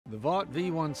The Vaught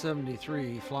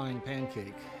V-173 Flying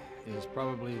Pancake is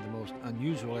probably the most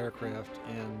unusual aircraft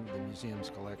in the museum's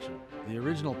collection. The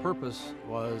original purpose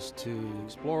was to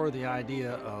explore the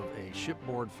idea of a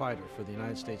shipboard fighter for the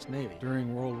United States Navy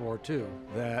during World War II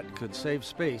that could save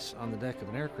space on the deck of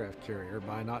an aircraft carrier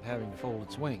by not having to fold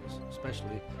its wings,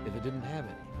 especially if it didn't have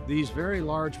any. These very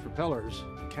large propellers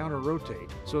counter-rotate,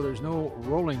 so there's no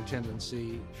rolling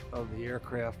tendency of the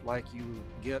aircraft like you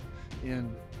get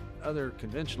in other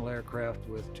conventional aircraft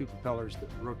with two propellers that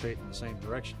rotate in the same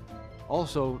direction.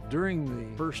 Also, during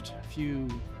the first few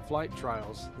flight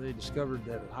trials, they discovered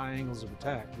that at high angles of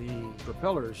attack, the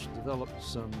propellers developed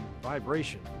some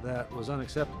vibration that was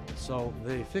unacceptable. So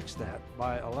they fixed that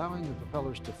by allowing the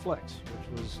propellers to flex,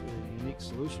 which was a unique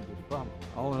solution to the problem.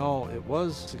 All in all, it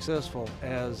was successful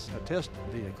as a test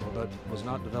vehicle, but was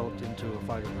not developed into a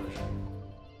fighter version.